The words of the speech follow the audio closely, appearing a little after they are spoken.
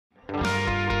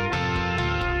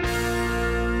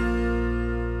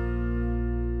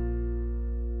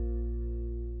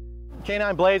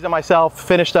Canine Blaze and myself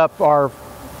finished up our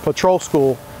patrol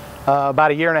school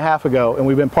about 1.5 years ago, and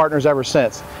we've been partners ever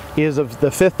since. He is the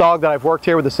 5th dog that I've worked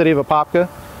here with the city of Apopka.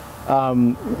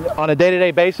 On a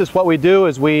day-to-day basis, what we do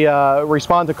is we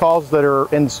respond to calls that are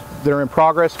in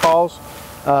progress calls.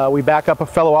 We back up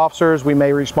fellow officers. We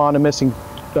may respond to missing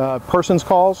persons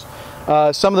calls.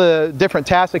 Some of the different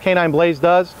tasks that Canine Blaze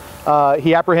does,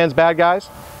 he apprehends bad guys.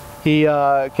 He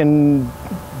can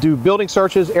do building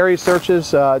searches, area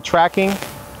searches, tracking.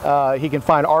 He can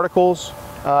find articles,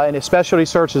 and his specialty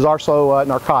search is also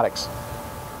narcotics.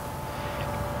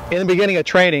 In the beginning of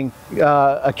training,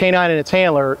 a canine and its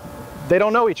handler, they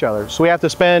don't know each other, so we have to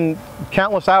spend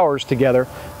countless hours together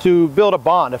to build a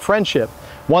bond, a friendship,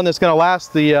 one that's going to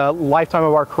last the lifetime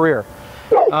of our career.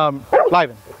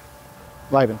 Liven.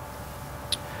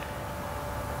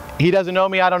 He doesn't know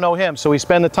me, I don't know him, so we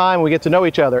spend the time, we get to know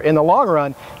each other. In the long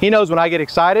run, he knows when I get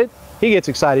excited, he gets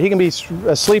excited. He can be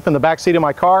asleep in the back seat of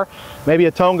my car, maybe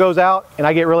a tone goes out and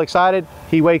I get really excited,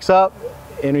 he wakes up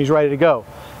and he's ready to go.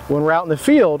 When we're out in the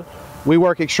field, we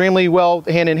work extremely well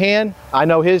hand in hand. I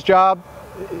know his job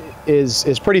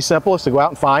is pretty simple. It's to go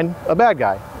out and find a bad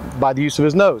guy by the use of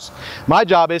his nose. My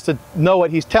job is to know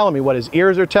what he's telling me, what his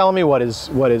ears are telling me, what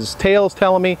his tail is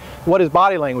telling me, what his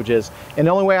body language is. And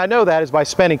the only way I know that is by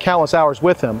spending countless hours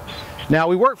with him. Now,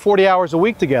 we work 40 hours a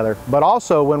week together, but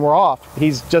also when we're off,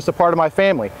 he's just a part of my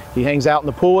family. He hangs out in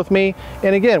the pool with me,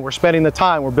 and again, we're spending the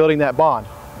time, we're building that bond,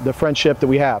 the friendship that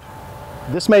we have.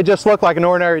 This may just look like an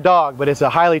ordinary dog, but it's a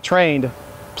highly trained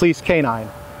police canine.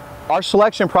 Our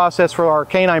selection process for our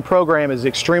canine program is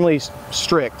extremely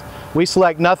strict. We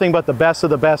select nothing but the best of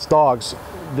the best dogs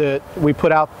that we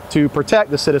put out to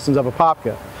protect the citizens of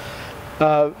Apopka.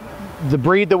 The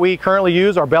breed that we currently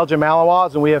use are Belgian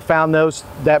Malinois, and we have found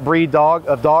that breed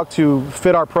of dog to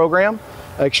fit our program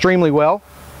extremely well.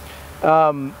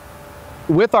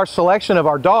 With our selection of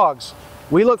our dogs,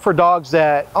 we look for dogs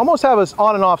that almost have an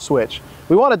on and off switch.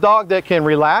 We want a dog that can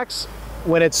relax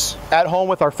when it's at home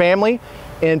with our family,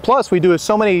 and plus we do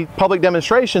so many public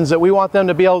demonstrations that we want them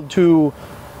to be able to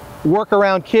work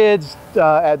around kids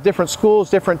at different schools,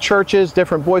 different churches,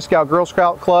 different Boy Scout, Girl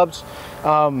Scout clubs.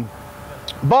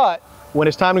 But when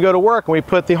it's time to go to work and we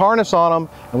put the harness on them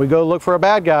and we go look for a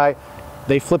bad guy,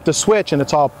 they flip the switch and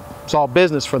it's all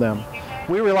business for them.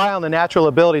 We rely on the natural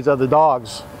abilities of the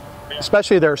dogs,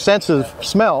 especially their sense of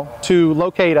smell, to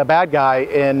locate a bad guy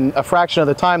in a fraction of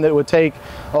the time that it would take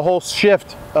a whole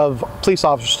shift of police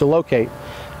officers to locate.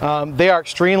 They are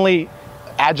extremely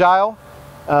agile.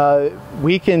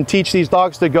 We can teach these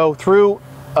dogs to go through,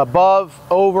 above,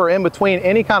 over, in between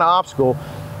any kind of obstacle.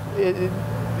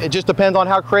 It just depends on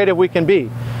how creative we can be.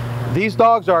 These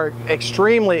dogs are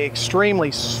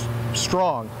extremely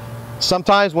strong.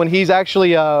 Sometimes when he's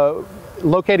actually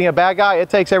locating a bad guy, it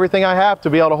takes everything I have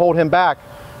to be able to hold him back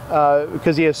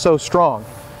because he is so strong.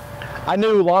 I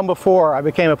knew long before I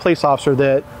became a police officer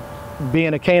that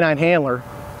being a canine handler,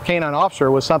 canine officer,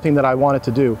 was something that I wanted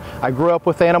to do. I grew up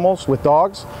with animals, with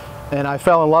dogs, and I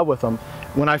fell in love with them.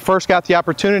 When I first got the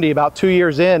opportunity about 2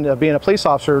 years in of being a police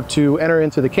officer to enter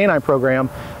into the canine program,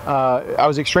 I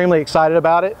was extremely excited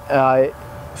about it.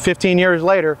 15 years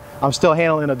later, I'm still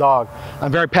handling a dog.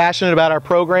 I'm very passionate about our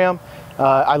program.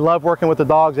 I love working with the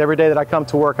dogs. Every day that I come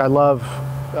to work, I love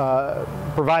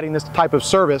providing this type of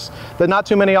service that not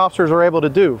too many officers are able to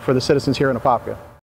do for the citizens here in Apopka.